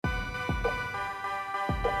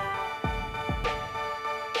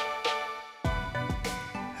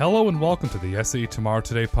Hello and welcome to the SAE Tomorrow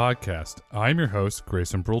Today podcast. I'm your host,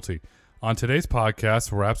 Grayson Brulte. On today's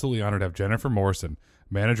podcast, we're absolutely honored to have Jennifer Morrison,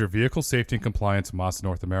 Manager of Vehicle Safety and Compliance, Mazda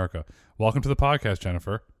North America. Welcome to the podcast,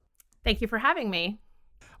 Jennifer. Thank you for having me.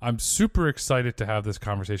 I'm super excited to have this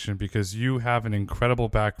conversation because you have an incredible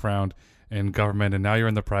background in government and now you're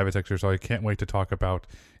in the private sector, so I can't wait to talk about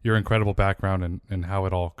your incredible background and how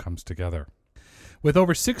it all comes together. With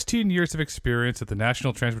over 16 years of experience at the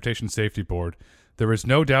National Transportation Safety Board, there is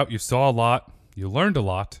no doubt you saw a lot, you learned a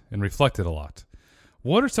lot, and reflected a lot.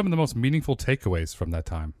 What are some of the most meaningful takeaways from that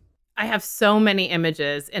time? I have so many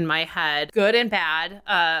images in my head, good and bad,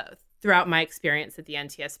 throughout my experience at the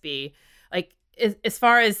NTSB. Like, as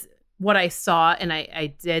far as what I saw and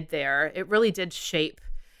I did there, it really did shape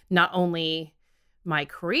not only my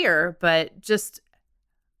career, but just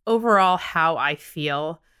overall how I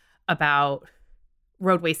feel about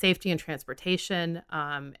roadway safety and transportation,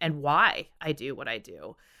 and why I do what I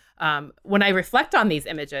do. When I reflect on these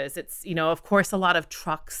images, it's, of course, a lot of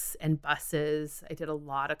trucks and buses. I did a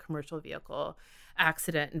lot of commercial vehicle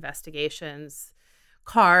accident investigations,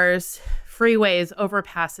 cars, freeways,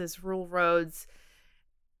 overpasses, rural roads.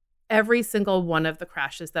 Every single one of the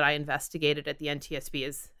crashes that I investigated at the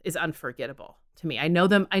NTSB is unforgettable to me. I know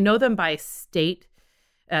them by state,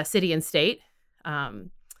 city and state,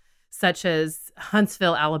 such as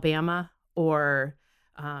Huntsville, Alabama, or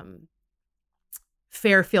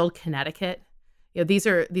Fairfield, Connecticut. These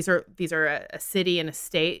are a city and a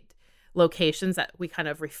state locations that we kind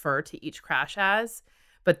of refer to each crash as,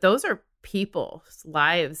 but those are people's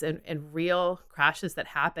lives and real crashes that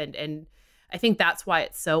happened. And I think that's why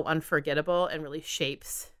it's so unforgettable and really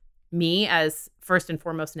shapes me as, first and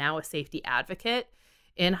foremost, now a safety advocate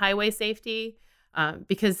in highway safety,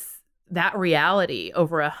 because that reality,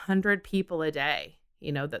 over 100 people a day,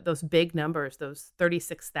 those big numbers, those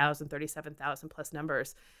 36,000, 37,000 plus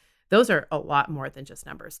numbers, those are a lot more than just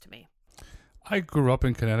numbers to me. I grew up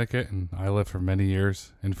in Connecticut and I lived for many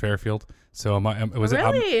years in Fairfield. So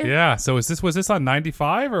Really? Yeah. So was this on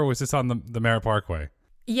 95 or was this on the Merritt Parkway?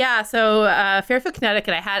 Yeah. So Fairfield,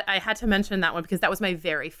 Connecticut, I had to mention that one because that was my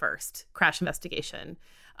very first crash investigation.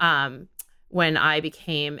 When I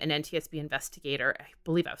became an NTSB investigator, I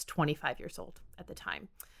believe I was 25 years old at the time.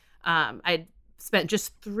 I'd spent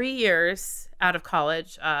just 3 years out of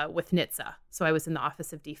college with NHTSA. So I was in the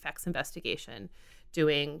Office of Defects Investigation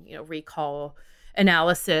doing, recall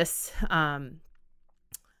analysis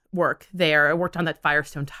work there. I worked on that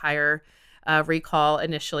Firestone tire recall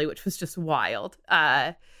initially, which was just wild.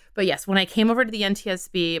 But yes, when I came over to the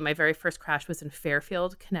NTSB, my very first crash was in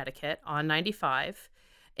Fairfield, Connecticut on 95.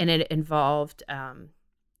 And it involved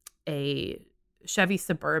a Chevy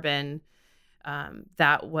Suburban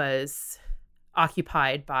that was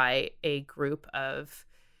occupied by a group of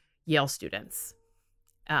Yale students.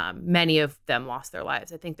 Many of them lost their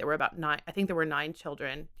lives. I think there were nine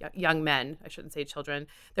children, young men. I shouldn't say children.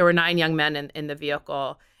 There were 9 young men in the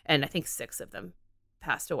vehicle, and I think 6 of them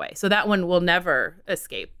passed away. So that one will never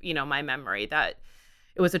escape, my memory. That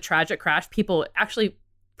it was a tragic crash. People actually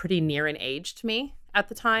pretty near in age to me at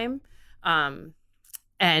the time. And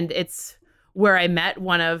it's where I met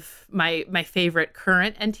one of my favorite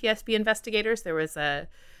current NTSB investigators. There was a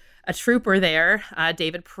trooper there,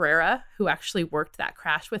 David Pereira, who actually worked that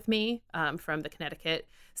crash with me from the Connecticut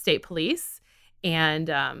State Police.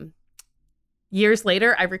 And years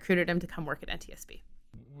later, I recruited him to come work at NTSB.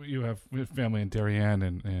 We have family in Darien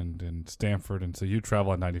and Stamford, and so you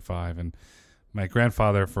travel at 95. And my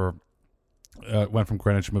grandfather went from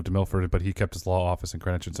Greenwich, moved to Milford, but he kept his law office in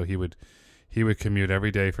Greenwich, and so he would commute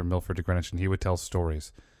every day from Milford to Greenwich, and he would tell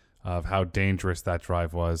stories of how dangerous that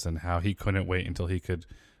drive was and how he couldn't wait until he could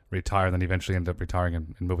retire, and then eventually ended up retiring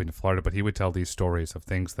and moving to Florida. But he would tell these stories of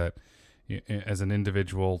things that, as an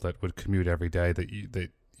individual that would commute every day,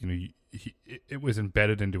 it was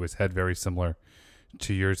embedded into his head, very similar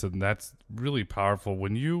to yours, and that's really powerful.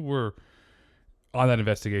 When you were on that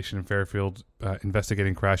investigation in Fairfield,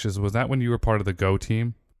 investigating crashes, was that when you were part of the GO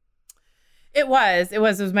team? It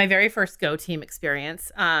was my very first GO team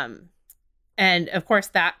experience. And of course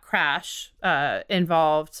that crash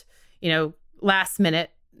involved, last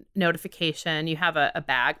minute notification. You have a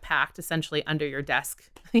bag packed essentially under your desk.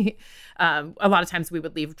 A lot of times we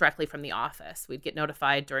would leave directly from the office. We'd get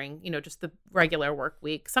notified during, just the regular work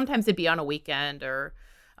week. Sometimes it'd be on a weekend or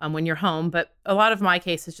when you're home. But a lot of my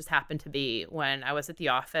cases just happened to be when I was at the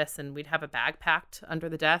office and we'd have a bag packed under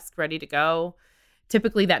the desk, ready to go.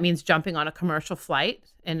 Typically, that means jumping on a commercial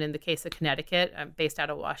flight. And in the case of Connecticut, I'm based out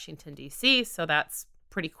of Washington, D.C., so that's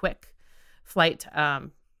pretty quick flight.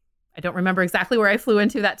 I don't remember exactly where I flew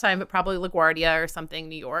into that time, but probably LaGuardia or something,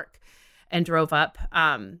 New York. and drove up.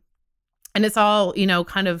 And it's all,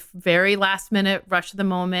 kind of very last minute, rush of the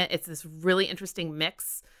moment. It's this really interesting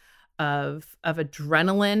mix of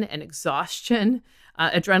adrenaline and exhaustion.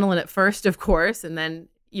 Adrenaline at first, of course, and then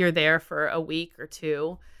you're there for a week or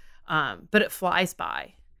two. But it flies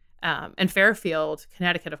by. And Fairfield,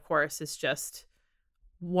 Connecticut, of course, is just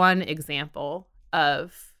one example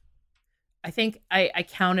of, I think I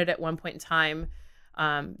counted at one point in time,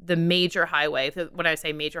 the major highway. When I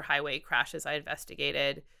say major highway crashes I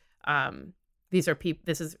investigated, this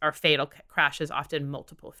is our fatal crashes, often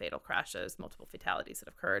multiple fatal crashes, multiple fatalities that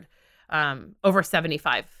occurred. Over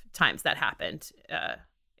 75 times that happened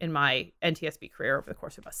in my NTSB career over the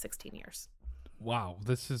course of about 16 years. Wow,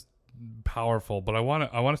 this is powerful. But I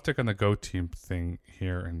want to stick on the Go Team thing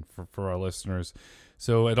here, and for our listeners.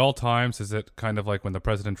 So at all times, is it kind of like when the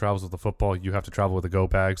president travels with the football, you have to travel with a go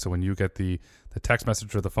bag? So when you get the text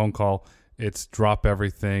message or the phone call, it's drop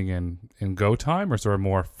everything in go time, or is there a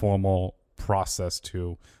more formal process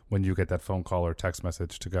to when you get that phone call or text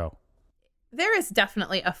message to go? There is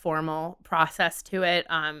definitely a formal process to it.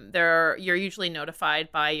 You're usually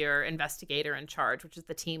notified by your investigator in charge, which is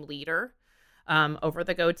the team leader over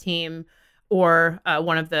the Go Team, or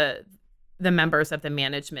one of the members of the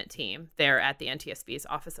management team there at the NTSB's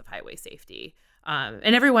Office of Highway Safety.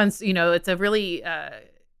 And everyone's, it's a really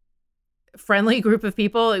friendly group of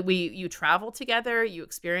people. You travel together, you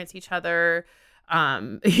experience each other,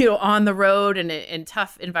 on the road and in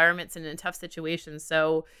tough environments and in tough situations.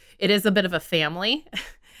 So it is a bit of a family,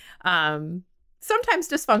 sometimes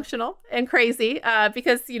dysfunctional and crazy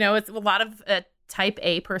because, it's a lot of type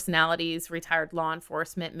A personalities, retired law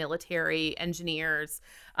enforcement, military, engineers.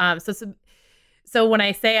 So when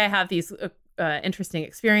I say I have these interesting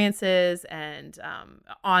experiences and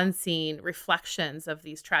on-scene reflections of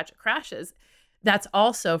these tragic crashes, that's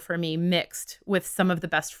also for me mixed with some of the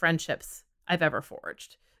best friendships I've ever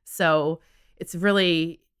forged. So it's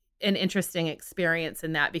really an interesting experience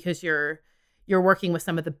in that, because you're working with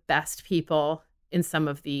some of the best people in some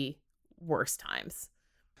of the worst times.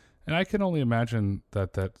 And I can only imagine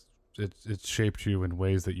that it shaped you in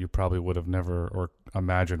ways that you probably would have never or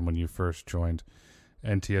imagined when you first joined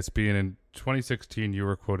NTSB. And in 2016, you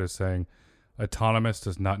were quoted as saying, "Autonomous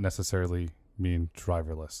does not necessarily mean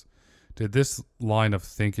driverless." Did this line of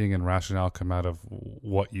thinking and rationale come out of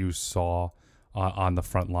what you saw on the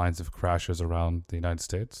front lines of crashes around the United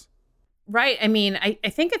States? Right. I mean, I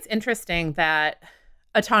think it's interesting that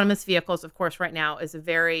autonomous vehicles, of course, right now is a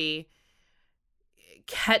very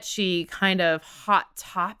catchy kind of hot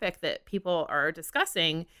topic that people are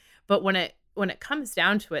discussing. But when it comes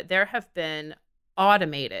down to it, there have been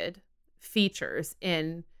automated features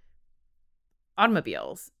in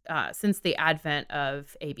automobiles since the advent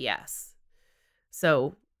of ABS.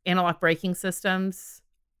 So analog braking systems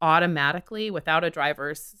automatically, without a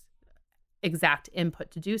driver's exact input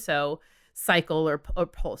to do so, cycle or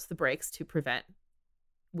pulse the brakes to prevent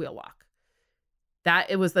wheel walk. That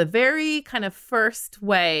it was the very kind of first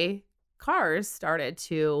way cars started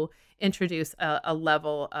to introduce a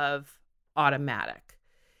level of automatic.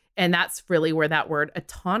 And that's really where that word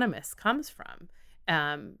autonomous comes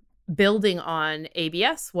from. Building on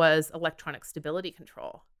ABS was electronic stability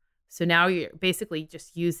control. So now you're basically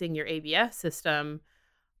just using your ABS system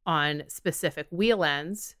on specific wheel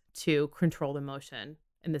ends to control the motion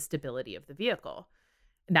and the stability of the vehicle.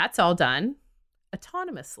 And that's all done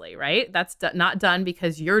autonomously, right? That's not done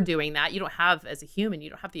because you're doing that. You don't have, as a human, you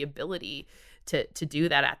don't have the ability to do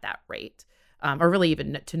that at that rate, or really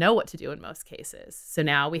even to know what to do in most cases. So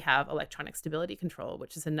now we have electronic stability control,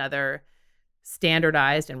 which is another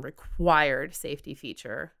standardized and required safety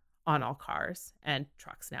feature on all cars and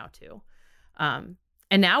trucks now too. And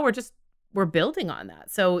now we're building on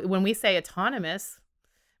that. So when we say autonomous,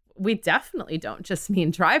 we definitely don't just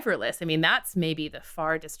mean driverless. I mean, that's maybe the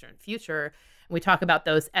far distant future. And we talk about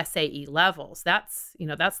those SAE levels. That's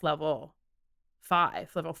level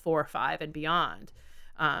 5, level 4 or 5 and beyond.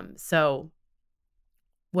 So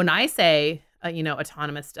when I say,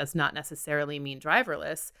 autonomous does not necessarily mean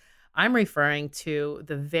driverless, I'm referring to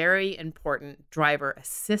the very important driver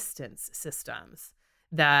assistance systems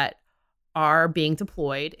that are being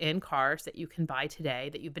deployed in cars that you can buy today,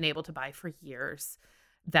 that you've been able to buy for years,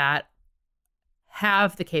 that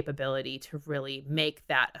have the capability to really make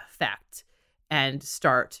that effect and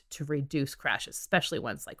start to reduce crashes, especially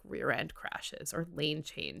ones like rear end crashes or lane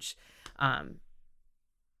change,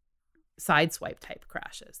 sideswipe type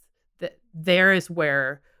crashes. There is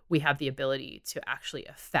where we have the ability to actually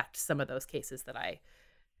affect some of those cases that I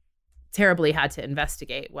terribly had to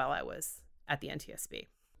investigate while I was at the NTSB.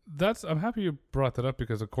 I'm happy you brought that up,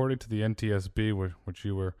 because according to the NTSB, which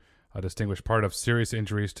you were a distinguished part of serious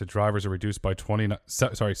injuries to drivers are reduced by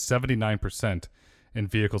 79% in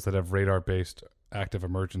vehicles that have radar-based active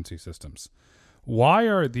emergency systems. Why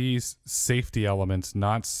are these safety elements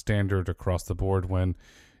not standard across the board when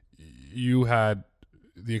you had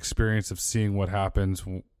the experience of seeing what happens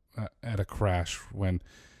at a crash, when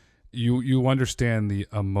you understand the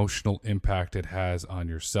emotional impact it has on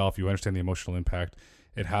yourself, you understand the emotional impact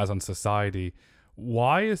it has on society?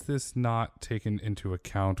 Why is this not taken into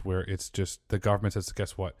account where it's just the government says,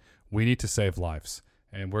 guess what? We need to save lives,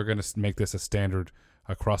 and we're going to make this a standard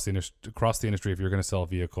across the industry if you're going to sell a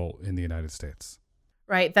vehicle in the United States.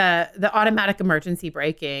 Right. The automatic emergency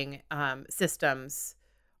braking systems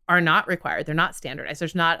are not required. They're not standardized.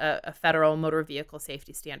 There's not a federal motor vehicle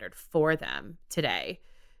safety standard for them today.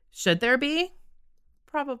 Should there be?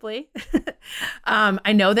 Probably.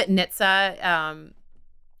 I know that NHTSA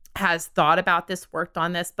has thought about this, worked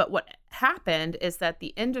on this, but what happened is that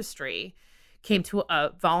the industry came to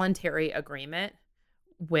a voluntary agreement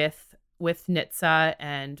with NHTSA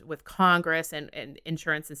and with Congress and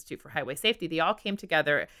Insurance Institute for Highway Safety. They all came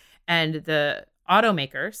together, and the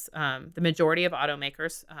automakers, the majority of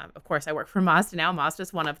automakers, of course, I work for Mazda now.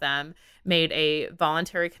 Mazda's one of them, made a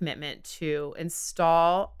voluntary commitment to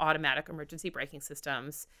install automatic emergency braking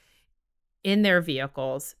systems in their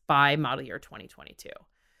vehicles by model year 2022.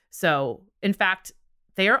 So, in fact,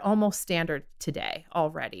 they are almost standard today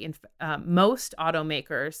already. And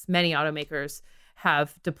many automakers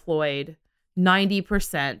have deployed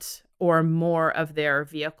 90% or more of their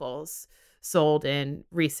vehicles sold in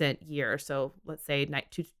recent years. So let's say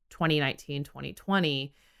 2019,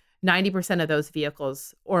 2020, 90% of those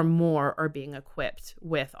vehicles or more are being equipped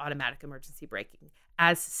with automatic emergency braking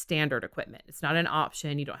as standard equipment. It's not an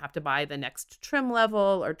option. You don't have to buy the next trim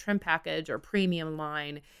level or trim package or premium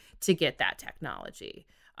line to get that technology.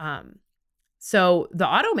 So the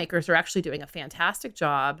automakers are actually doing a fantastic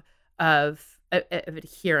job of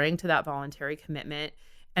adhering to that voluntary commitment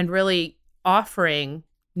and really offering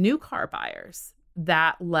new car buyers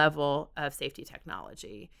that level of safety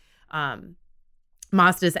technology.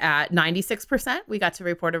 Mazda's at 96%. We got to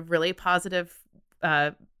report a really positive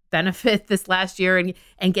benefit this last year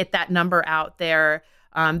and get that number out there.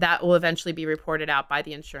 That will eventually be reported out by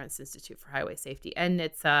the Insurance Institute for Highway Safety. And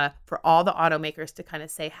it's for all the automakers to kind of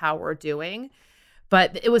say how we're doing.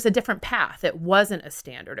 But it was a different path. It wasn't a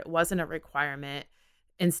standard. It wasn't a requirement.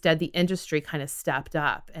 Instead, the industry kind of stepped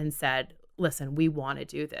up and said, listen, we want to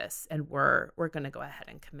do this, and we're going to go ahead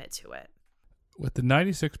and commit to it. With the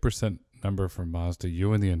 96% number from Mazda,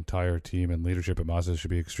 you and the entire team and leadership at Mazda should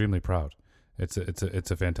be extremely proud. It's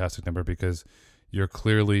a fantastic number because you're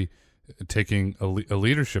clearly taking a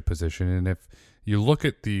leadership position. And if you look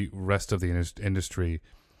at the rest of the industry,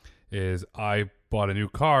 I bought a new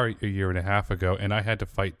car a year and a half ago, and I had to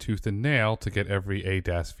fight tooth and nail to get every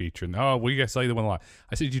ADAS feature. And, we got to sell you the one a lot.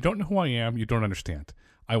 I said, you don't know who I am. You don't understand.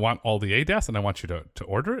 I want all the ADAS, and I want you to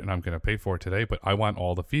order it, and I'm going to pay for it today, but I want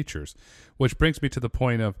all the features. Which brings me to the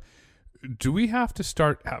point of, do we have to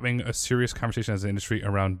start having a serious conversation as an industry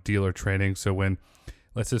around dealer training? So when,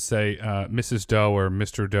 let's just say, Mrs. Doe or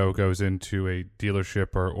Mr. Doe goes into a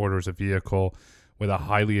dealership or orders a vehicle with a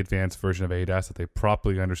highly advanced version of ADAS, that they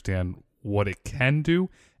properly understand what it can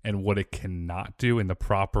do and what it cannot do in the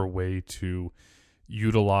proper way to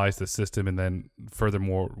utilize the system, and then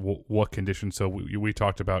furthermore, what conditions. So we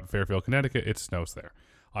talked about Fairfield, Connecticut. It snows there.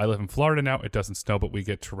 I live in Florida now. It doesn't snow, but we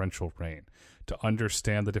get torrential rain. To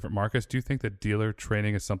understand the different markets, do you think that dealer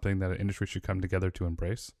training is something that an industry should come together to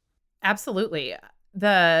embrace? Absolutely.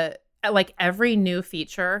 Like every new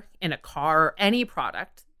feature in a car or any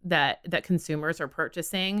product that consumers are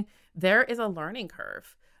purchasing, there is a learning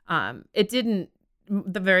curve.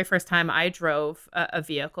 The very first time I drove a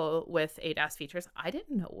vehicle with ADAS features, I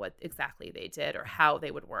didn't know what exactly they did or how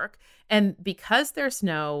they would work. And because there's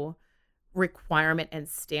no requirement and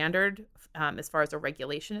standard as far as a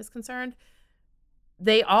regulation is concerned,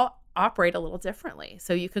 they all operate a little differently.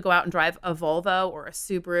 So you could go out and drive a Volvo or a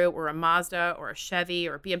Subaru or a Mazda or a Chevy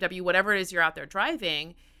or a BMW, whatever it is you're out there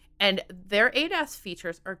driving, and their ADAS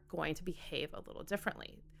features are going to behave a little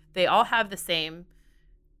differently. They all have the same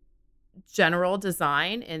general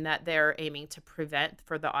design in that they're aiming to prevent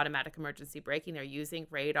for the automatic emergency braking. They're using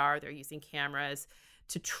radar, they're using cameras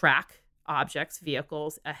to track objects,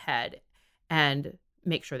 vehicles ahead and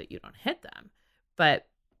make sure that you don't hit them. But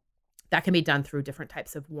that can be done through different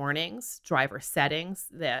types of warnings, driver settings.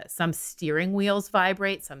 Some steering wheels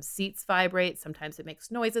vibrate, some seats vibrate, sometimes it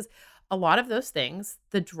makes noises. A lot of those things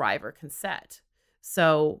the driver can set.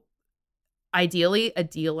 So ideally, a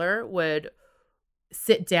dealer would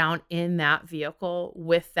sit down in that vehicle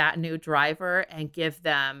with that new driver and give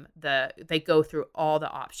them they go through all the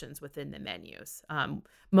options within the menus.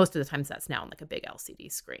 Most of the times that's now on like a big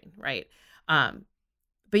LCD screen, right?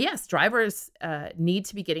 But yes, drivers need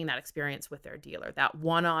to be getting that experience with their dealer, that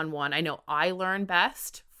one-on-one. I know I learn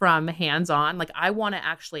best from hands-on. Like I want to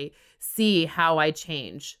actually see how I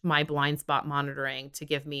change my blind spot monitoring to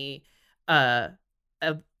give me a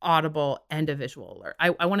audible and a visual alert.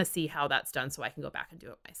 I want to see how that's done so I can go back and do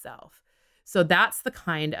it myself. So that's the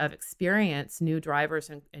kind of experience new drivers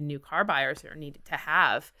and new car buyers are needed to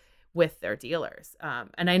have with their dealers.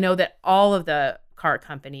 And I know that all of the car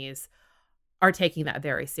companies are taking that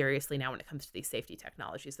very seriously now when it comes to these safety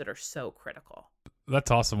technologies that are so critical.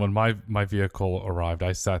 That's awesome. When my vehicle arrived,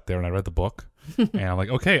 I sat there and I read the book, and I'm like,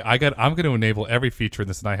 okay, I'm going to enable every feature in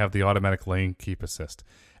this, and I have the automatic lane keep assist,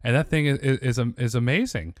 and that thing is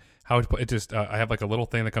amazing. How it just I have like a little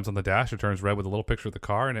thing that comes on the dash. It turns red with a little picture of the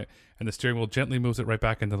car, and the steering wheel gently moves it right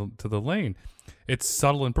back into the lane. It's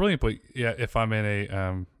subtle and brilliant, but yeah, if I'm in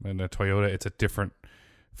a Toyota, it's a different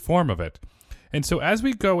form of it. And so as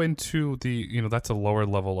we go into that's a lower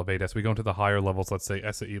level of ADAS, we go into the higher levels, let's say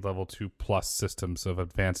SAE level 2+ systems of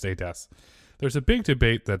advanced ADAS. There's a big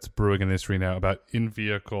debate that's brewing in the industry now about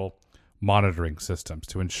in-vehicle monitoring systems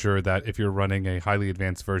to ensure that if you're running a highly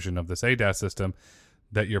advanced version of this ADAS system,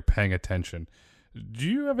 that you're paying attention. Do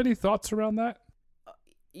you have any thoughts around that?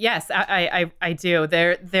 Yes, I do.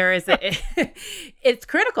 There is it's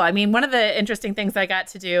critical. I mean, one of the interesting things I got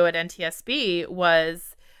to do at NTSB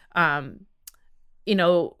was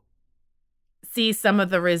see some of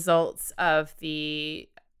the results of the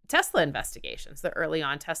Tesla investigations, the early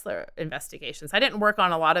on Tesla investigations. I didn't work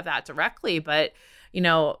on a lot of that directly, but,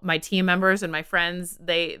 my team members and my friends,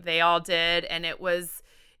 they all did. And it was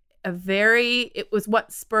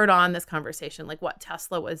what spurred on this conversation, like what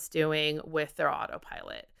Tesla was doing with their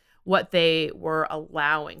autopilot, what they were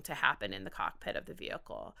allowing to happen in the cockpit of the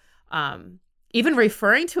vehicle. Even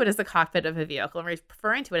referring to it as the cockpit of a vehicle and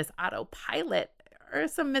referring to it as autopilot are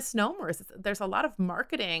some misnomers. There's a lot of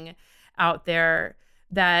marketing out there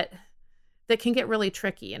that can get really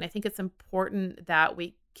tricky. And I think it's important that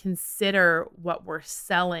we consider what we're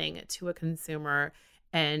selling to a consumer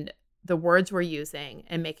and the words we're using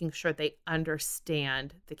and making sure they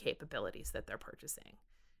understand the capabilities that they're purchasing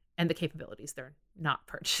and the capabilities they're not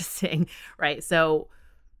purchasing, right? So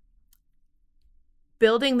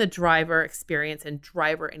building the driver experience and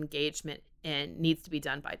driver engagement needs to be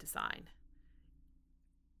done by design.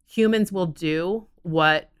 Humans will do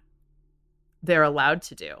what they're allowed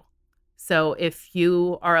to do. So if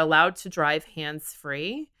you are allowed to drive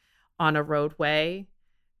hands-free on a roadway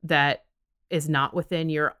that is not within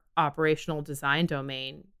your operational design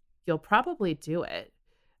domain, you'll probably do it.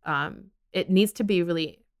 It needs to be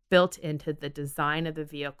really built into the design of the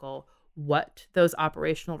vehicle, what those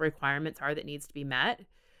operational requirements are that needs to be met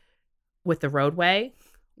with the roadway,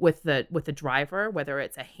 with the driver, whether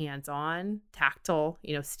it's a hands-on tactile,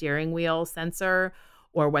 steering wheel sensor,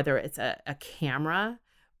 or whether it's a camera.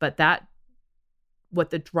 But what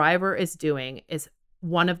the driver is doing is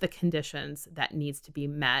one of the conditions that needs to be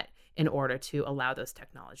met in order to allow those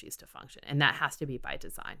technologies to function. And that has to be by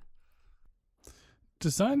design.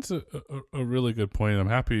 Design's a really good point. I'm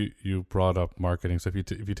happy you brought up marketing. So if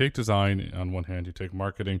you take design on one hand, you take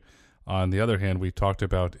marketing on the other hand. We talked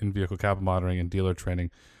about in-vehicle cabin monitoring and dealer training.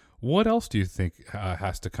 What else do you think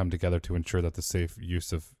has to come together to ensure that the safe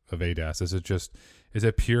use of ADAS? Is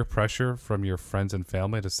it peer pressure from your friends and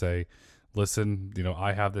family to say, listen,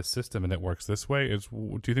 I have this system and it works this way?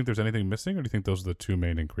 Do you think there's anything missing, or do you think those are the two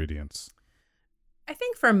main ingredients? I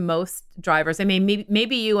think for most drivers, I mean,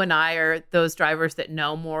 maybe you and I are those drivers that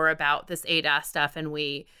know more about this ADAS stuff, and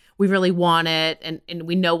we really want it, and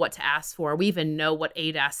we know what to ask for. We even know what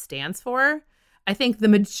ADAS stands for. I think the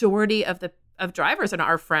majority of drivers and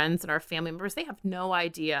our friends and our family members, they have no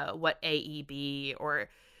idea what AEB or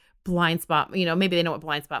blind spot, maybe they know what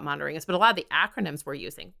blind spot monitoring is, but a lot of the acronyms we're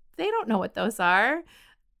using, they don't know what those are,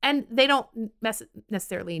 and they don't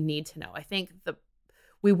necessarily need to know. I think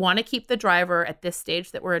we want to keep the driver at this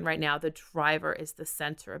stage that we're in right now. The driver is the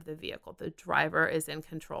center of the vehicle. The driver is in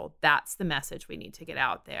control. That's the message we need to get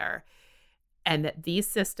out there. And that these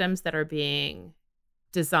systems that are being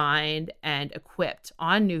designed and equipped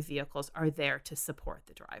on new vehicles are there to support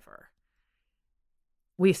the driver.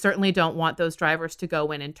 We certainly don't want those drivers to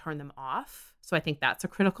go in and turn them off. So I think that's a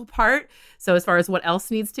critical part. So as far as what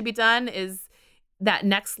else needs to be done is that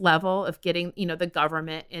next level of getting, the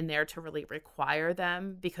government in there to really require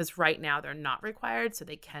them, because right now they're not required, so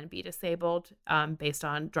they can be disabled based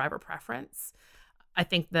on driver preference. I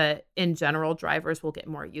think that in general, drivers will get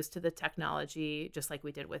more used to the technology, just like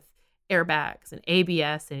we did with airbags and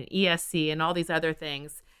ABS and ESC and all these other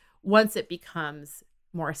things. Once it becomes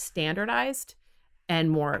more standardized and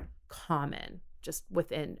more common just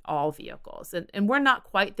within all vehicles. And we're not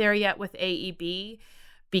quite there yet with AEB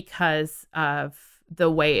because of the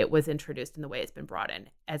way it was introduced and the way it's been brought in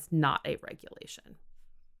as not a regulation.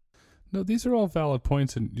 No, these are all valid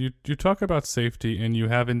points, and you talk about safety, and you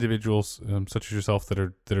have individuals such as yourself that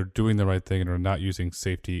are doing the right thing and are not using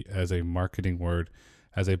safety as a marketing word,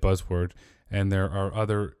 as a buzzword, and there are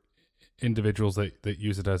other individuals that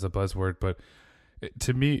use it as a buzzword. But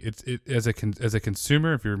to me, it as a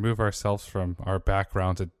consumer, if you remove ourselves from our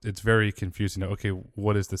backgrounds, it's very confusing. Okay,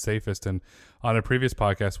 what is the safest? And on a previous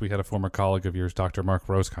podcast, we had a former colleague of yours, Dr. Mark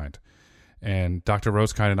Rosekind. And Dr.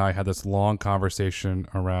 Rosekind and I had this long conversation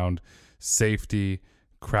around safety,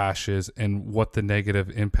 crashes, and what the negative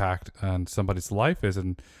impact on somebody's life is.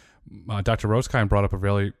 And Dr. Rosekind brought up a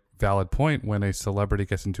really valid point. When a celebrity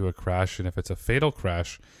gets into a crash, and if it's a fatal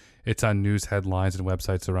crash, it's on news headlines and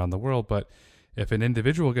websites around the world. But if an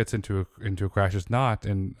individual gets into a crash, it's not.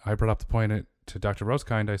 And I brought up the point to Dr.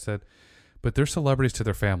 Rosekind. I said, but they're celebrities to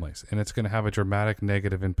their families, and it's going to have a dramatic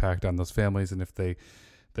negative impact on those families. And if they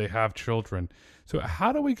have children. So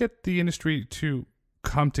how do we get the industry to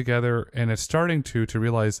come together? And it's starting to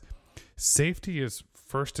realize safety is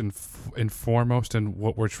first and foremost in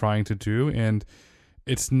what we're trying to do. And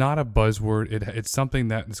it's not a buzzword. It's something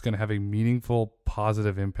that is going to have a meaningful,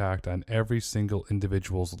 positive impact on every single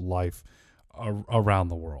individual's life around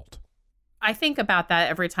the world. I think about that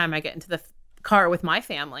every time I get into the car with my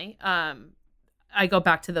family. I go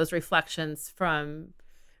back to those reflections from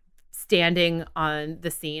standing on the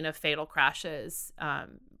scene of fatal crashes.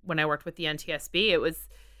 When I worked with the NTSB,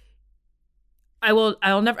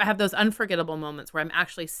 I'll never have those unforgettable moments where I'm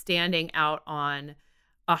actually standing out on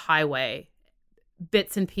a highway,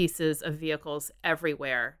 bits and pieces of vehicles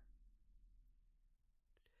everywhere,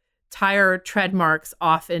 tire tread marks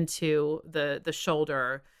off into the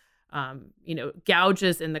shoulder,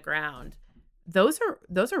 gouges in the ground. Those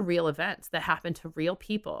are real events that happen to real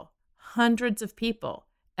people, hundreds of people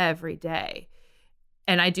every day.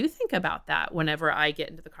 And I do think about that whenever I get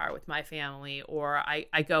into the car with my family, or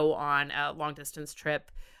I go on a long distance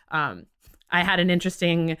trip. I had an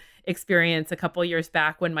interesting experience a couple years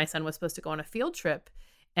back when my son was supposed to go on a field trip,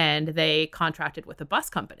 and they contracted with a bus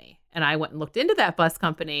company. And I went and looked into that bus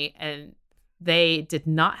company, and they did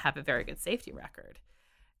not have a very good safety record.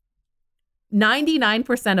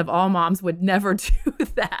 99% of all moms would never do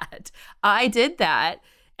that. I did that,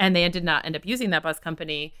 and they did not end up using that bus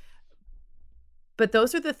company. But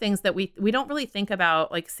those are the things that we don't really think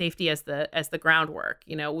about, like safety as the groundwork.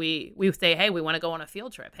 We say, hey, we want to go on a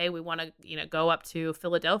field trip. Hey, we want to go up to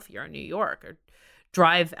Philadelphia or New York, or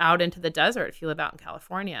drive out into the desert if you live out in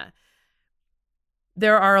California.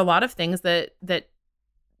 There are a lot of things that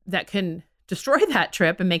can destroy that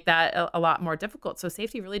trip and make that a lot more difficult. So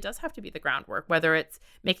safety really does have to be the groundwork, whether it's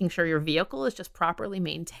making sure your vehicle is just properly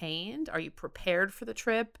maintained. Are you prepared for the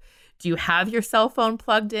trip? Do you have your cell phone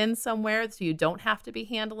plugged in somewhere so you don't have to be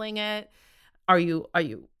handling it? Are you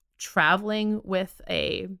traveling with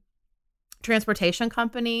a transportation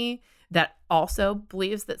company that also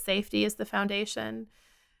believes that safety is the foundation?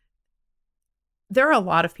 There are a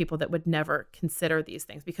lot of people that would never consider these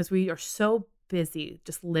things because we are so busy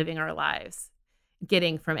just living our lives,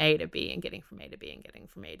 getting from A to B and getting from A to B and getting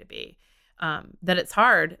from A to B, that it's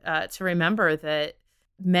hard to remember that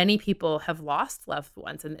many people have lost loved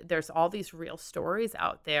ones. And there's all these real stories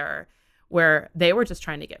out there where they were just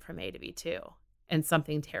trying to get from A to B too, and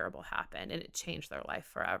something terrible happened and it changed their life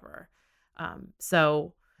forever.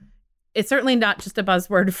 So it's certainly not just a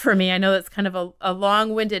buzzword for me. I know that's kind of a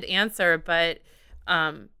long-winded answer, but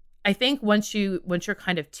I think once you're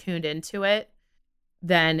kind of tuned into it,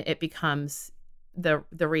 then it becomes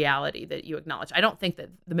the reality that you acknowledge. I don't think that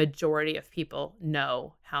the majority of people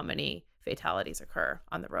know how many fatalities occur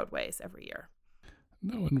on the roadways every year.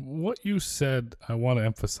 No, and what you said, I want to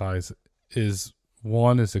emphasize is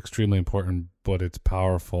extremely important, but it's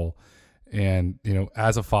powerful. And,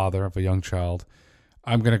 as a father of a young child,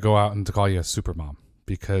 I'm going to go out and to call you a super mom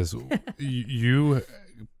because you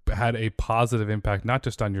had a positive impact, not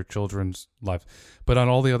just on your children's life, but on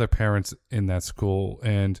all the other parents in that school.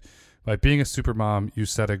 And by being a super mom, you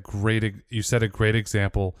set a great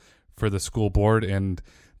example for the school board. And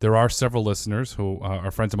there are several listeners who are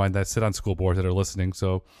friends of mine that sit on school boards that are listening.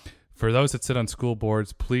 So for those that sit on school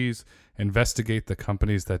boards, please investigate the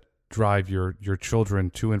companies that drive your children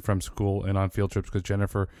to and from school and on field trips, because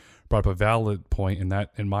Jennifer brought up a valid point in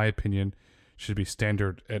that, in my opinion, should be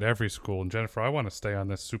standard at every school. And Jennifer, I want to stay on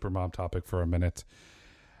this supermom topic for a minute.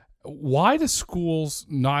 Why do schools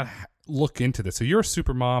not look into this? So you're a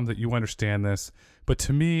supermom, that you understand this, but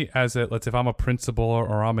to me, let's if I'm a principal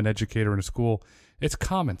or I'm an educator in a school, it's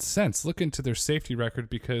common sense. Look into their safety record,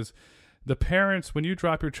 because the parents, when you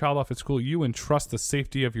drop your child off at school, you entrust the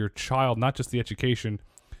safety of your child, not just the education,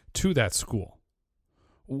 to that school.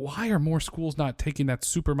 Why are more schools not taking that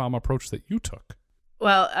supermom approach that you took?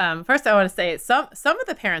 Well, first I want to say some of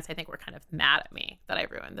the parents, I think, were kind of mad at me that I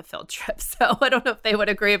ruined the field trip. So I don't know if they would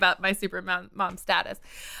agree about my supermom status.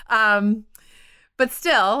 But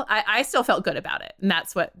still, I still felt good about it. And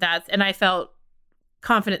and I felt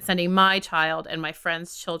confident sending my child and my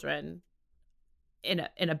friends' children in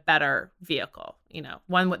a better vehicle,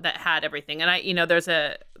 one that had everything. And there's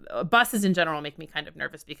buses in general make me kind of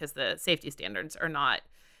nervous because the safety standards are not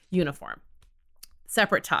uniform.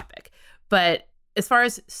 Separate topic. But as far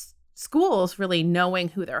as schools really knowing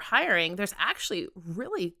who they're hiring, there's actually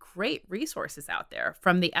really great resources out there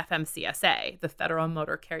from the FMCSA, the Federal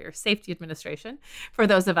Motor Carrier Safety Administration, for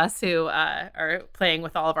those of us who are playing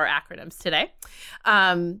with all of our acronyms today.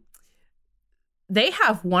 They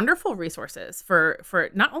have wonderful resources for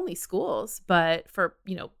not only schools, but for,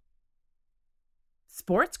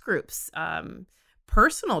 sports groups,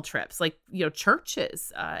 personal trips, like,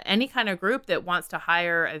 churches, any kind of group that wants to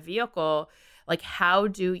hire a vehicle. Like, how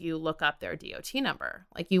do you look up their DOT number?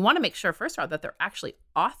 Like, you want to make sure, first of all, that they're actually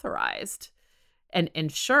authorized and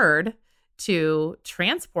insured to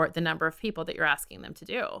transport the number of people that you're asking them to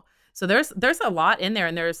do. So there's a lot in there,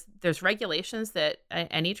 and there's regulations that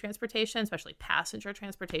any transportation, especially passenger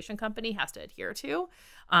transportation company, has to adhere to.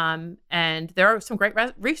 And there are some great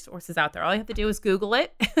resources out there. All you have to do is Google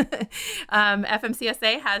it.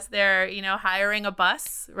 FMCSA has their, hiring a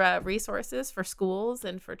bus resources for schools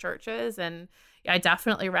and for churches. And I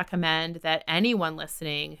definitely recommend that anyone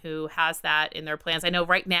listening who has that in their plans. I know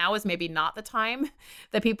right now is maybe not the time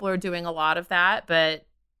that people are doing a lot of that, but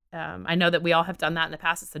I know that we all have done that in the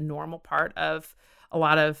past. It's a normal part of a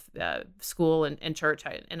lot of school and church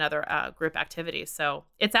and other group activities. So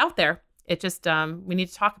it's out there. It just, we need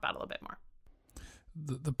to talk about it a little bit more.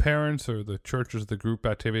 The parents or the churches, the group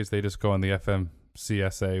activities, they just go on the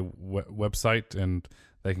FMCSA website and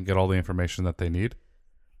they can get all the information that they need?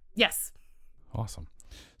 Yes. Awesome.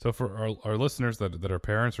 So for our listeners that are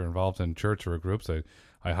parents or involved in church or groups,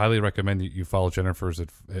 I highly recommend you follow Jennifer's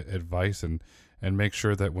advice and make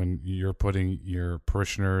sure that when you're putting your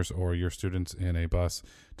parishioners or your students in a bus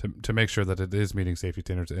to make sure that it is meeting safety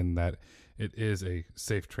standards and that it is a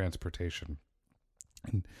safe transportation.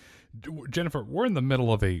 And Jennifer, we're in the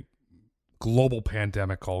middle of a global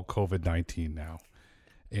pandemic called COVID-19 now.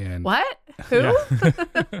 And what? Who?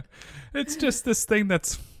 Yeah. It's just this thing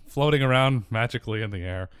that's floating around magically in the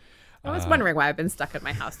air. I was wondering why I've been stuck at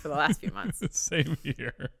my house for the last few months. Same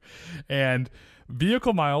here. And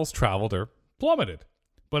vehicle miles traveled are plummeted.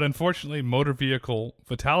 But unfortunately, motor vehicle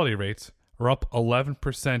fatality rates are up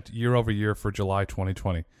 11% year over year for July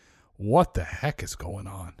 2020. What the heck is going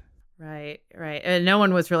on? Right. And no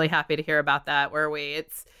one was really happy to hear about that, were we?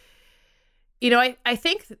 It's, I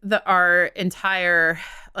think that our entire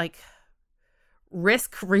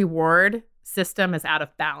risk reward system is out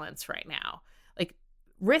of balance right now. Like,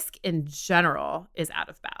 risk in general is out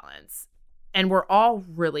of balance. And we're all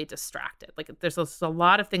really distracted. Like, there's a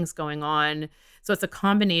lot of things going on. So it's a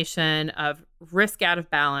combination of risk out of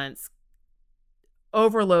balance,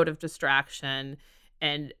 overload of distraction,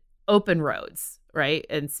 and open roads, right?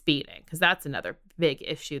 And speeding, because that's another big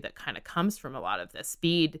issue that kind of comes from a lot of this.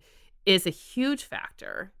 Speed is a huge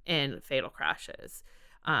factor in fatal crashes.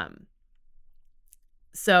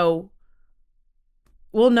 So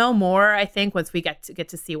we'll know more, I think, once we get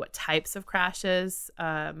to see what types of crashes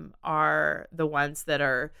are the ones that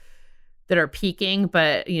are peaking.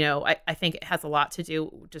 But, I think it has a lot to do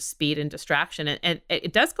with just speed and distraction. And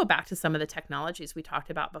it does go back to some of the technologies we talked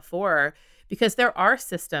about before, because there are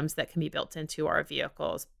systems that can be built into our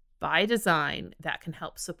vehicles by design that can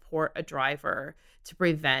help support a driver to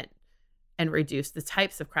prevent and reduce the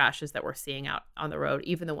types of crashes that we're seeing out on the road,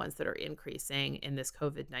 even the ones that are increasing in this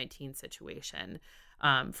COVID-19 situation.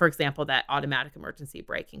 For example, that automatic emergency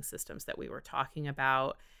braking systems that we were talking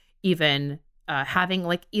about, even having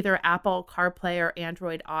either Apple CarPlay or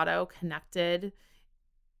Android Auto connected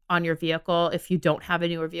on your vehicle. If you don't have a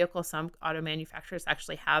newer vehicle, some auto manufacturers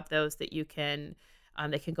actually have those that you can,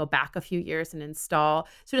 they can go back a few years and install.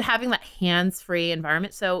 So having that hands-free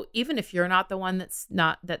environment. So even if you're not the one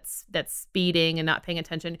that's speeding and not paying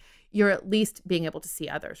attention, you're at least being able to see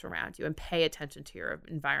others around you and pay attention to your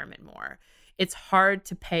environment more. It's hard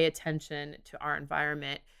to pay attention to our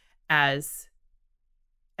environment as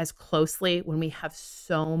as closely when we have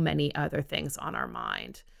so many other things on our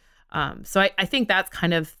mind. So I think that's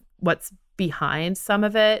kind of what's behind some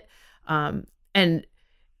of it. And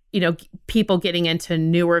people getting into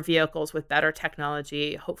newer vehicles with better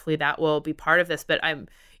technology, hopefully that will be part of this. But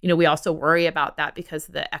we also worry about that because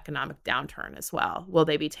of the economic downturn as well. Will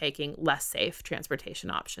they be taking less safe transportation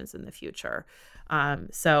options in the future?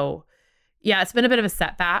 So yeah, it's been a bit of a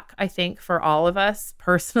setback, I think, for all of us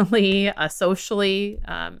personally, socially,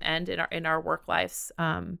 and in our work lives.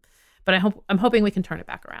 But I'm hoping we can turn it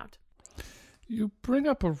back around. You bring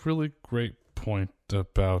up a really great point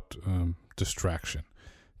about distraction.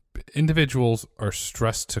 Individuals are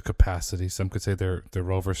stressed to capacity. Some could say they're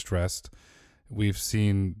overstressed. We've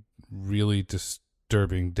seen really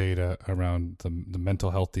disturbing data around the mental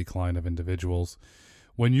health decline of individuals.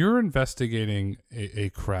 When you're investigating a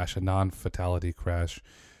crash, a non-fatality crash,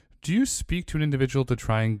 do you speak to an individual to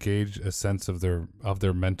try and gauge a sense of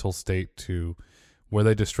their mental state? To were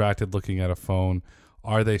they distracted looking at a phone?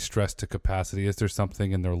 Are they stressed to capacity? Is there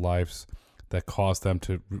something in their lives that caused them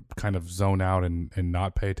to kind of zone out and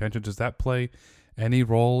not pay attention? Does that play any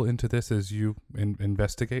role into this as you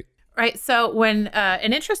investigate? Right. So when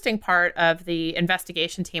an interesting part of the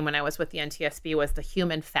investigation team when I was with the NTSB was the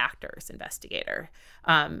human factors investigator.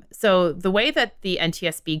 So the way that the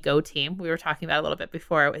NTSB Go team, we were talking about a little bit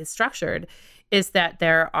before, is structured is that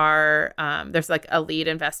there's like a lead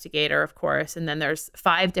investigator, of course, and then there's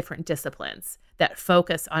 5 different disciplines that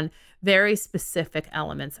focus on very specific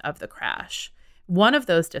elements of the crash. One of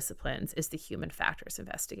those disciplines is the human factors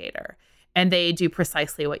investigator. And they do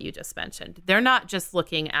precisely what you just mentioned. They're not just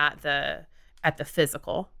looking at the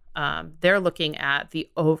physical. They're looking at the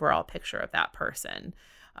overall picture of that person.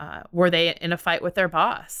 Were they in a fight with their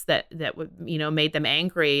boss that would made them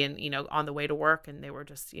angry and on the way to work and they were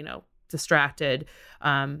just distracted?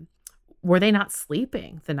 Were they not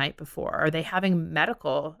sleeping the night before? Are they having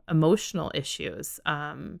medical, emotional issues?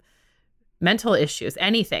 Mental issues,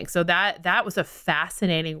 anything. So that was a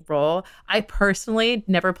fascinating role. I personally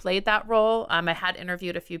never played that role. I had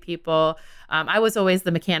interviewed a few people. I was always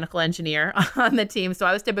the mechanical engineer on the team. So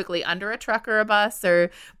I was typically under a truck or a bus or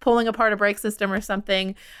pulling apart a brake system or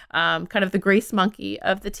something, kind of the grease monkey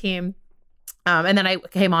of the team. And then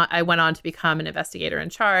I went on to become an investigator in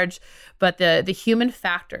charge. But the human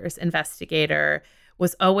factors investigator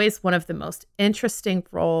was always one of the most interesting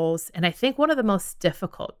roles, and I think one of the most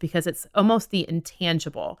difficult because it's almost the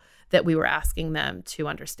intangible that we were asking them to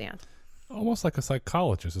understand. Almost like a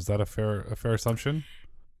psychologist. Is that a fair assumption?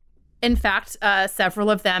 In fact, several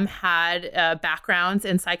of them had backgrounds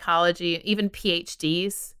in psychology, even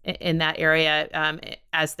PhDs in that area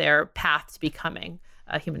as their path to becoming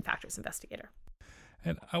a human factors investigator.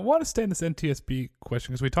 And I want to stay in this NTSB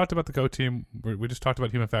question because we talked about the Go team. We just talked about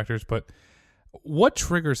human factors, but what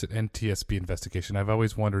triggers an NTSB investigation? I've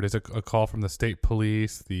always wondered, is it a call from the state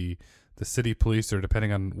police, the city police, or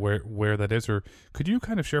depending on where that is? Or could you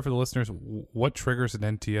kind of share for the listeners what triggers an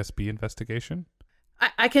NTSB investigation?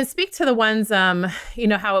 I can speak to the ones,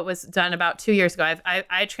 how it was done about 2 years ago.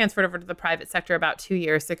 I transferred over to the private sector about 2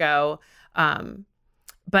 years ago.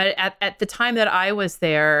 But at the time that I was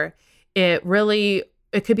there,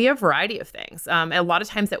 it could be a variety of things. A lot of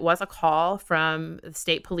times it was a call from the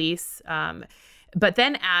state police. But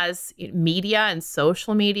then as media and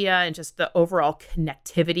social media and just the overall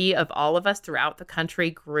connectivity of all of us throughout the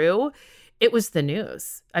country grew, it was the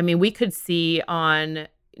news. I mean, we could see on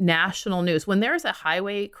national news when there's a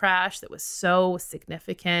highway crash that was so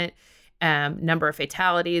significant, number of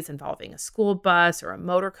fatalities involving a school bus or a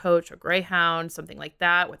motor coach or Greyhound, something like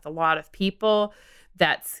that, with a lot of people,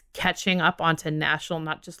 that's catching up onto national,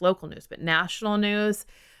 not just local news, but national news.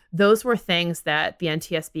 Those were things that the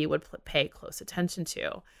NTSB would pay close attention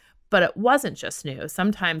to. But it wasn't just news.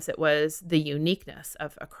 Sometimes it was the uniqueness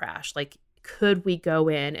of a crash. Like, could we go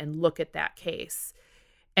in and look at that case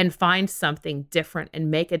and find something different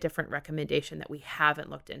and make a different recommendation that we haven't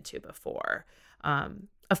looked into before?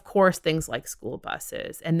 Of course, things like school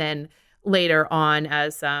buses. And then later on,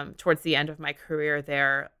 as towards the end of my career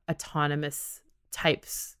there, autonomous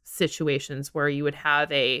types situations where you would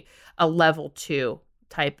have a level 2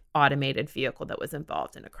 type automated vehicle that was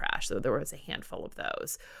involved in a crash. So there was a handful of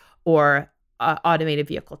those, or automated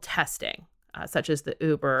vehicle testing, such as the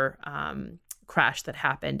Uber crash that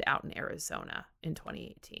happened out in Arizona in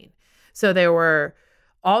 2018. So there were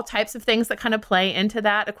all types of things that kind of play into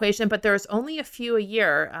that equation, but there's only a few a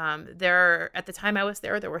year. At the time I was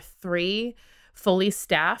there were 3 fully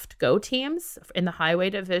staffed Go teams in the highway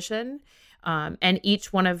division. And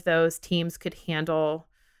each one of those teams could handle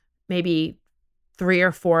maybe 3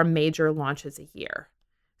 or 4 major launches a year.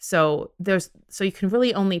 So you can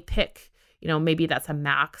really only pick, maybe that's a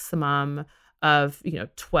maximum of,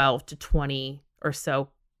 12 to 20 or so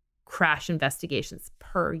crash investigations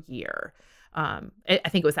per year. I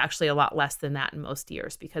think it was actually a lot less than that in most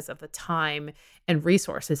years because of the time and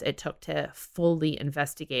resources it took to fully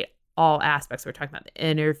investigate all aspects. We're talking about the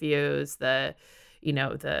interviews, the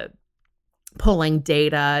pulling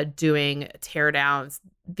data, doing teardowns.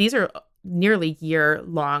 These are nearly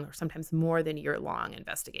year-long or sometimes more than year-long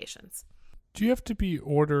investigations. Do you have to be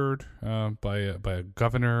ordered by a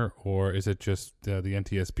governor, or is it just the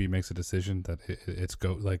NTSB makes a decision that it's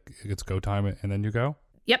go time and then you go?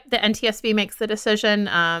 Yep, the NTSB makes the decision.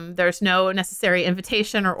 There's no necessary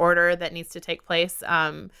invitation or order that needs to take place.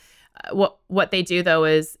 What they do though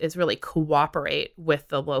is really cooperate with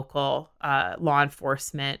the local law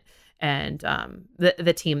enforcement and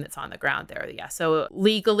the team that's on the ground there. Yeah. So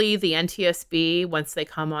legally, the NTSB, once they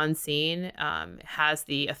come on scene, has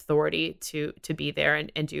the authority to be there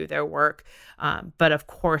and do their work. But of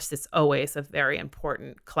course, it's always a very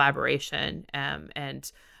important collaboration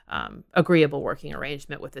and agreeable working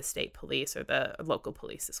arrangement with the state police or the local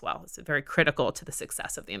police as well. It's very critical to the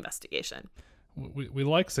success of the investigation. We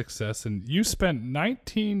like success, and you spent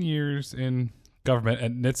 19 years in government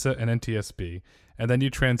at NHTSA and NTSB. And then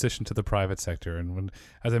you transitioned to the private sector. And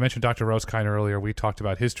as I mentioned, Dr. Roskine earlier, we talked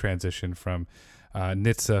about his transition from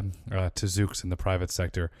NHTSA to Zoox in the private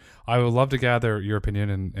sector. I would love to gather your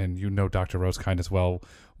opinion, and Dr. Roskine as well.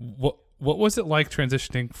 What was it like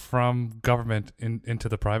transitioning from government into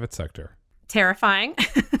the private sector? Terrifying.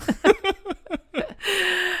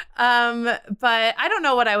 But I don't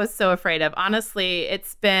know what I was so afraid of. Honestly,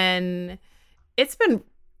 it's been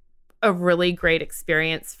a really great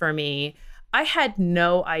experience for me. I had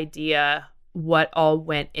no idea what all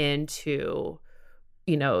went into,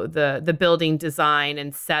 the building design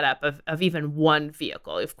and setup of even one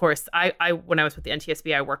vehicle. Of course, I when I was with the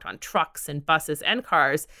NTSB, I worked on trucks and buses and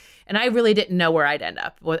cars, and I really didn't know where I'd end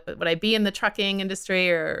up. Would I be in the trucking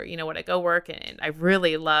industry, or would I go work? And I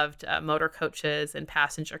really loved motor coaches and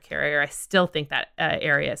passenger carrier. I still think that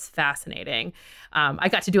area is fascinating. I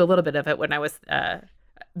got to do a little bit of it when I was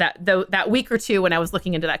that week or two when I was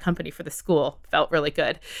looking into that company for the school. Felt really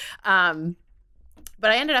good. But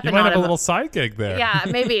I ended up you might have a little side gig there. Yeah,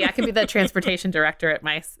 maybe I could be the transportation director at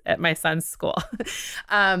my son's school.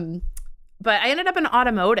 But I ended up in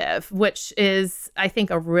automotive, which is, I think,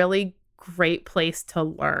 a really great place to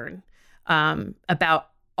learn about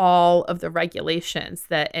all of the regulations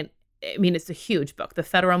it's a huge book. The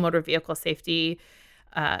Federal Motor Vehicle Safety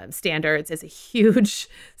Standards is a huge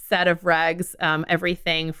set of regs,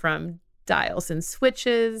 everything from dials and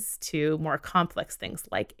switches to more complex things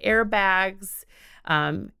like airbags,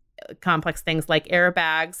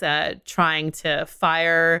 trying to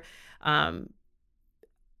fire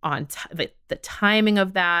on the timing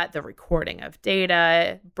of that, the recording of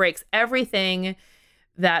data, brakes, everything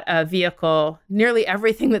that nearly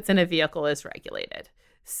everything that's in a vehicle is regulated.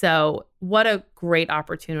 So what a great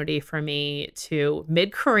opportunity for me to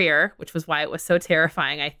mid-career, which was why it was so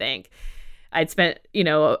terrifying, I think. I'd spent,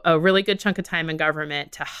 a really good chunk of time in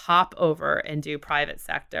government to hop over and do private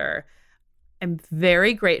sector. I'm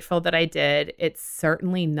very grateful that I did. It's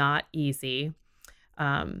certainly not easy.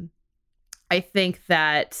 I think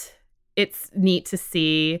that it's neat to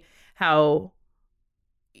see how,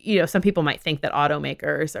 some people might think that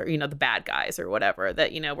automakers are, the bad guys or whatever,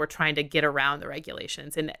 that, we're trying to get around the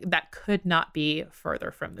regulations. And that could not be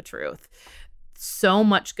further from the truth. So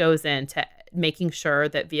much goes into making sure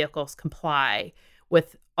that vehicles comply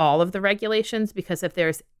with all of the regulations, because if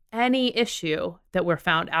there's any issue that we're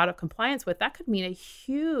found out of compliance with, that could mean a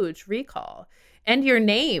huge recall, and your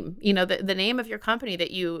name, the name of your company that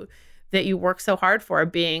you work so hard for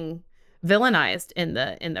being villainized in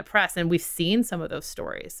the press. And we've seen some of those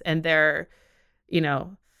stories, and they're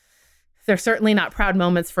certainly not proud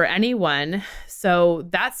moments for anyone. So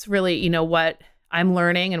that's really, what I'm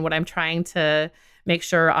learning and what I'm trying to make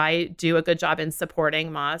sure I do a good job in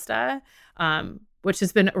supporting Mazda, which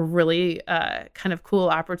has been a really kind of cool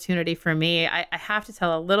opportunity for me. I have to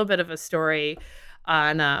tell a little bit of a story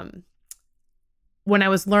on when I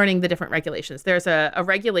was learning the different regulations. There's a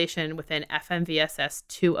regulation within FMVSS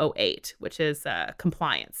 208, which is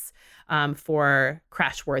compliance for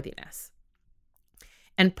crashworthiness.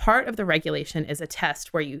 And part of the regulation is a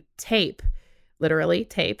test where you literally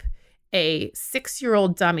tape, a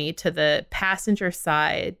 6-year-old dummy to the passenger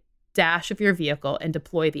side dash of your vehicle and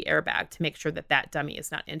deploy the airbag to make sure that dummy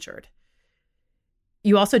is not injured.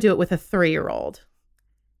 You also do it with a 3-year-old.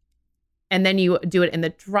 And then you do it in the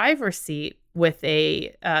driver's seat with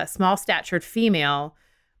a small statured female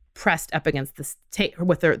pressed up against the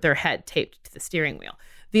with their head taped to the steering wheel.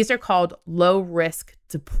 These are called low risk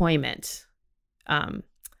deployment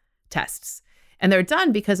tests. And they're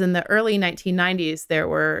done because in the early 1990s, there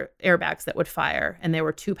were airbags that would fire and they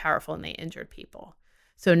were too powerful and they injured people.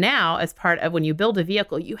 So now, as part of when you build a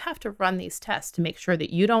vehicle, you have to run these tests to make sure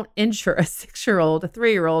that you don't injure a 6-year-old, a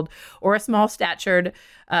 3-year-old, or a small statured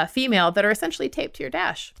female that are essentially taped to your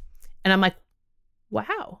dash. And I'm like,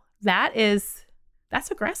 wow, that's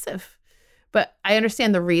aggressive. But I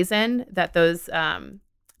understand the reason that those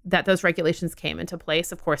regulations came into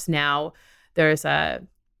place. Of course, now there's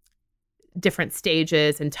different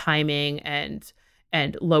stages and timing and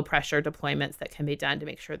low pressure deployments that can be done to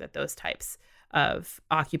make sure that those types of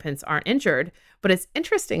occupants aren't injured. But it's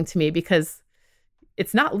interesting to me because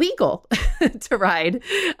it's not legal to ride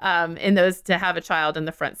to have a child in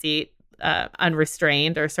the front seat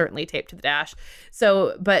unrestrained or certainly taped to the dash.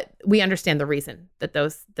 So, but we understand the reason that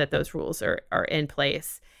those rules are in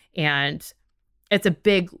place. And it's a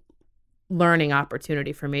big learning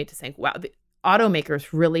opportunity for me to think, wow, the automakers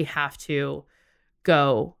really have to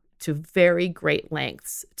go to very great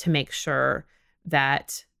lengths to make sure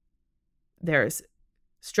that there's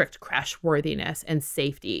strict crash worthiness and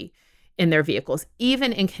safety in their vehicles,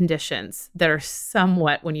 even in conditions that are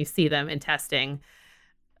somewhat, when you see them in testing,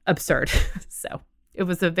 absurd. So it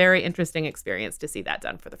was a very interesting experience to see that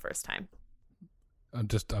done for the first time. I'm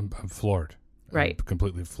floored. Right. I'm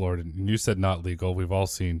completely floored. And you said not legal. We've all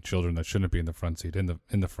seen children that shouldn't be in the front seat in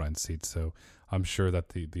the front seat. So I'm sure that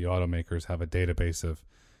the automakers have a database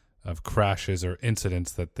of crashes or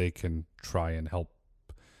incidents that they can try and help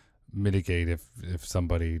mitigate if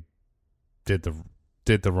somebody did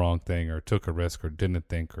the wrong thing or took a risk or didn't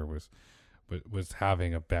think or was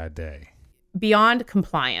having a bad day. Beyond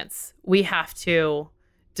compliance, we have to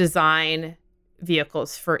design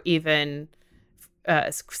vehicles for even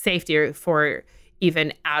safety or for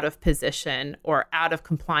even out of position or out of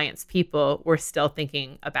compliance people. We're still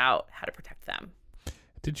thinking about how to protect them.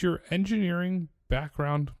 Did your engineering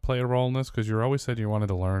background play a role in this? Because you always said you wanted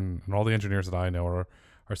to learn, and all the engineers that I know are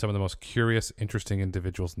some of the most curious, interesting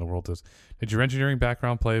individuals in the world. Did your engineering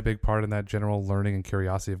background play a big part in that general learning and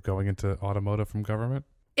curiosity of going into automotive from government?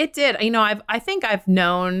 It did. I think I've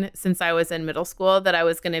known since I was in middle school that I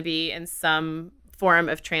was going to be in some form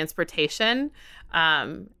of transportation.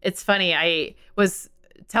 It's funny. I was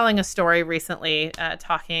telling a story recently,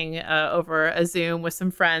 talking over a Zoom with some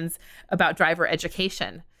friends about driver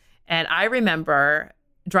education. And I remember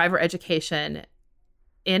driver education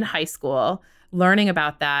in high school, learning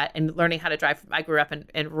about that and learning how to drive. I grew up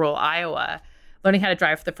in rural Iowa, learning how to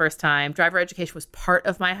drive for the first time. Driver education was part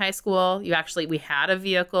of my high school. We had a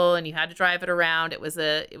vehicle and you had to drive it around. It was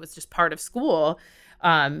just part of school.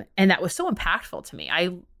 And that was so impactful to me.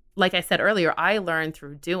 Like I said earlier, I learned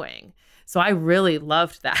through doing. So I really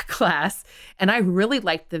loved that class. And I really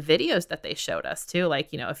liked the videos that they showed us too. Like,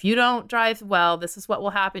 if you don't drive well, this is what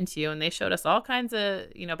will happen to you. And they showed us all kinds of,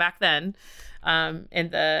 back then,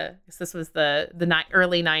 this was the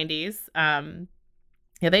early 90s.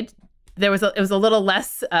 It was a little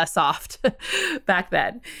less soft back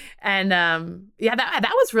then. And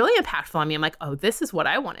that was really impactful on me. I'm like, oh, this is what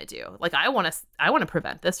I want to do. Like, I want to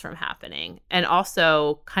prevent this from happening. And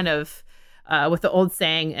also kind of with the old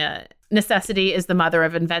saying, necessity is the mother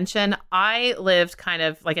of invention. I lived kind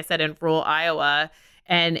of, like I said, in rural Iowa.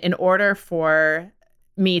 And in order for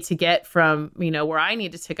me to get from, where I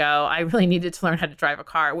needed to go, I really needed to learn how to drive a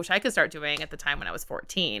car, which I could start doing at the time when I was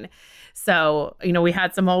 14. So, we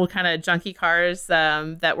had some old kind of junky cars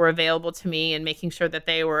that were available to me and making sure that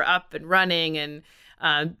they were up and running. And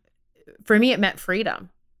for me, it meant freedom.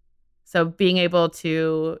 So being able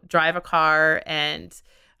to drive a car and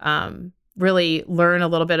really learn a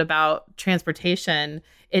little bit about transportation,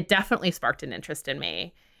 it definitely sparked an interest in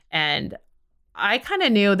me. And I kind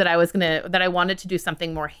of knew that I wanted to do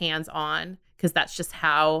something more hands-on because that's just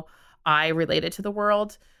how I related to the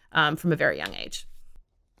world from a very young age.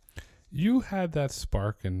 You had that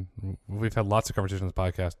spark, and we've had lots of conversations on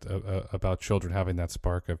this podcast about children having that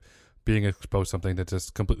spark of being exposed to something that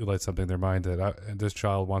just completely lights something in their mind that this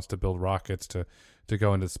child wants to build rockets to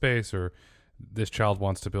go into space, or this child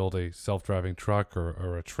wants to build a self-driving truck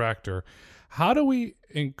or a tractor. How do we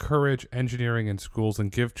encourage engineering in schools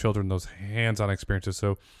and give children those hands-on experiences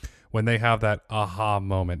so when they have that aha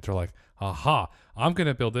moment, they're like, aha, I'm going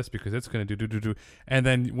to build this because it's going to do. And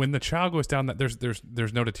then when the child goes down that,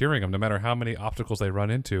 there's no deterring them, no matter how many obstacles they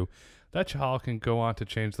run into, that child can go on to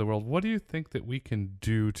change the world. What do you think that we can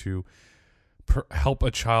do to help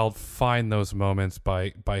a child find those moments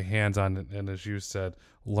by hands-on and, as you said,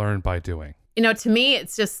 learn by doing? To me,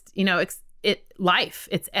 it's just,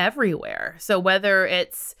 it's everywhere. So whether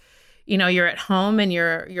it's, you're at home and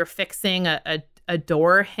you're fixing a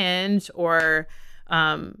door hinge, or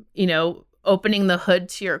opening the hood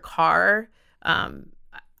to your car,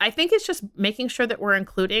 I think it's just making sure that we're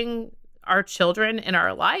including our children in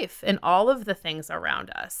our life and all of the things around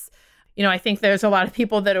us. I think there's a lot of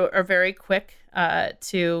people that are very quick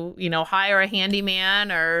to, hire a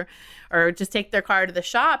handyman or just take their car to the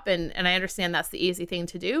shop. And I understand that's the easy thing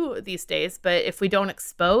to do these days. But if we don't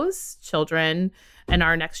expose children and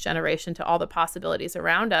our next generation to all the possibilities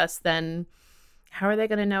around us, then how are they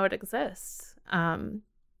going to know it exists? And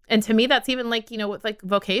to me, that's even with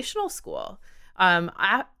vocational school.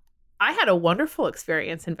 I had a wonderful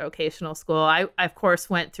experience in vocational school. I, of course,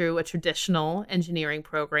 went through a traditional engineering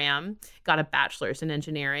program, got a bachelor's in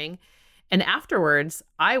engineering. And afterwards,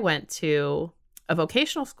 I went to a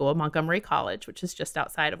vocational school, Montgomery College, which is just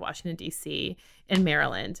outside of Washington, D.C. in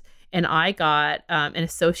Maryland. And I got an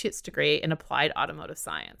associate's degree in applied automotive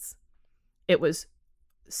science. It was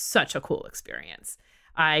such a cool experience.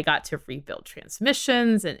 I got to rebuild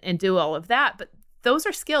transmissions and do all of that. But those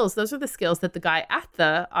are skills. Those are the skills that the guy at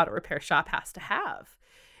the auto repair shop has to have.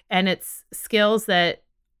 And it's skills that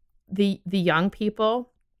the young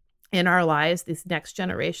people in our lives, these next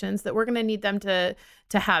generations, that we're going to need them to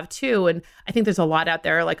have too. And I think there's a lot out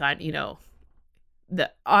there, like on,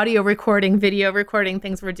 the audio recording, video recording,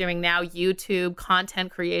 things we're doing now, YouTube,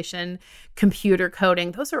 content creation, computer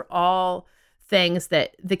coding. Those are all things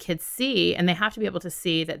that the kids see, and they have to be able to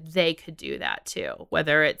see that they could do that too.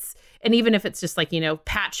 Whether it's, and even if it's just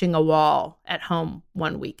patching a wall at home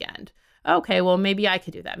one weekend. Okay, well, maybe I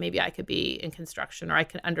could do that. Maybe I could be in construction, or I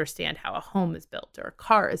can understand how a home is built or a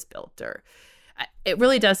car is built. Or it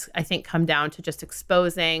really does, I think, come down to just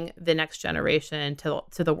exposing the next generation to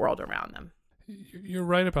the world around them. You're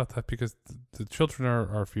right about that, because the children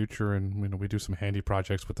are our future, and we do some handy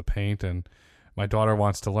projects with the paint, and my daughter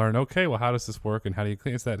wants to learn, okay, well, how does this work and how do you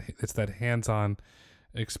clean? It's that hands-on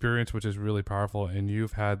experience, which is really powerful. And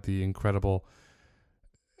you've had the incredible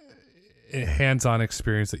hands-on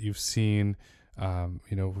experience that you've seen,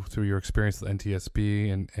 through your experience with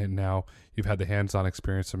NTSB, and now you've had the hands-on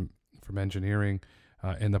experience from engineering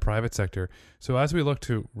in the private sector. So as we look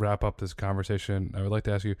to wrap up this conversation, I would like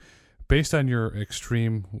to ask you, based on your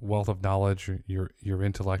extreme wealth of knowledge, your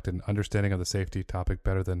intellect and understanding of the safety topic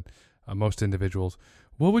better than most individuals,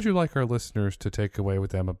 what would you like our listeners to take away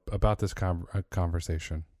with them about this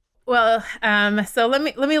conversation? Well, so let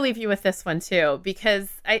me leave you with this one too, because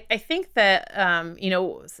I think that,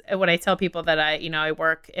 when I tell people that I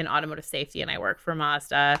work in automotive safety and I work for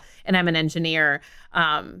Mazda and I'm an engineer,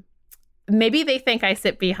 maybe they think I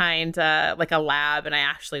sit behind a lab and I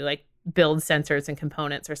actually build sensors and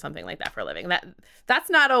components or something like that for a living. That's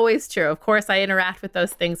not always true. Of course, I interact with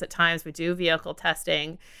those things at times. We do vehicle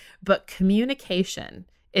testing, but communication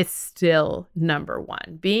is still number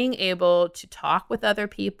one. Being able to talk with other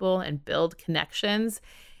people and build connections,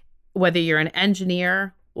 whether you're an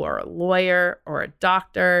engineer or a lawyer or a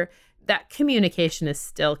doctor, that communication is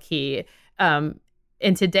still key.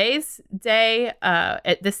 In today's day,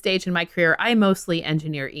 at this stage in my career, I mostly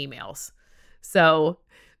engineer emails. So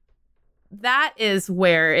that is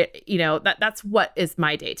where that's what is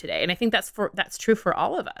my day today. And I think that's true for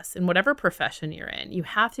all of us in whatever profession you're in. You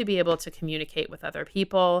have to be able to communicate with other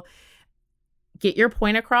people, get your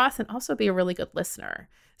point across, and also be a really good listener.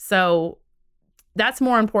 So that's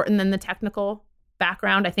more important than the technical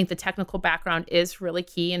background. I think the technical background is really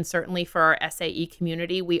key. And certainly for our SAE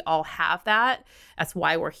community, we all have that. That's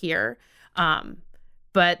why we're here.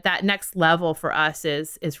 But that next level for us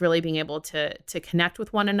is really being able to connect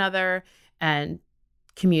with one another and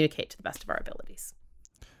communicate to the best of our abilities.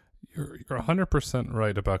 You're 100%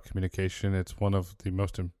 right about communication. It's one of the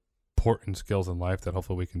most important skills in life that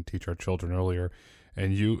hopefully we can teach our children earlier.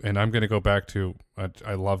 And I'm going to go back to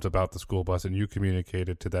I loved about the school bus, and you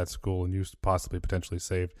communicated to that school, and you possibly potentially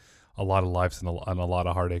saved a lot of lives and a lot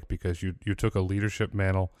of heartache, because you took a leadership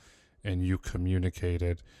mantle and you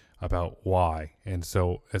communicated about why. And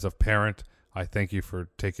so as a parent, I thank you for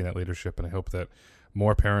taking that leadership, and I hope that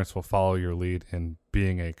more parents will follow your lead in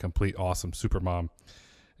being a complete awesome super mom.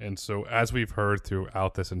 And so as we've heard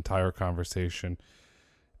throughout this entire conversation,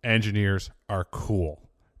 engineers are cool.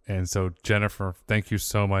 And so Jennifer, thank you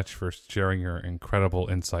so much for sharing your incredible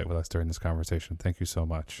insight with us during this conversation. Thank you so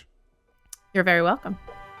much. You're very welcome.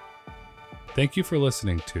 Thank you for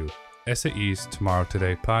listening to SAE's Tomorrow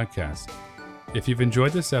Today podcast. If you've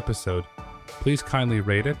enjoyed this episode, please kindly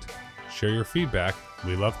rate it, share your feedback,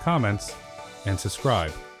 we love comments, and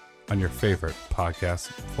subscribe on your favorite podcast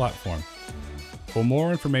platform. For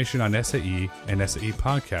more information on SAE and SAE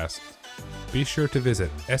podcasts, be sure to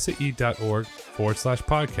visit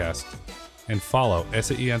sae.org/podcast and follow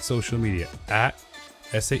SAE on social media at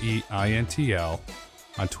SAEINTL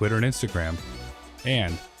on Twitter and Instagram,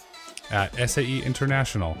 and at SAE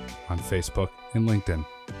International on Facebook and LinkedIn.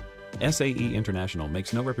 SAE International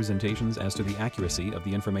makes no representations as to the accuracy of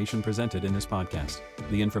the information presented in this podcast.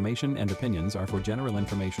 The information and opinions are for general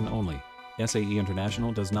information only. SAE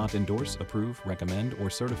International does not endorse, approve, recommend, or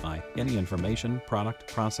certify any information,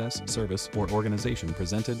 product, process, service, or organization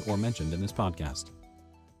presented or mentioned in this podcast.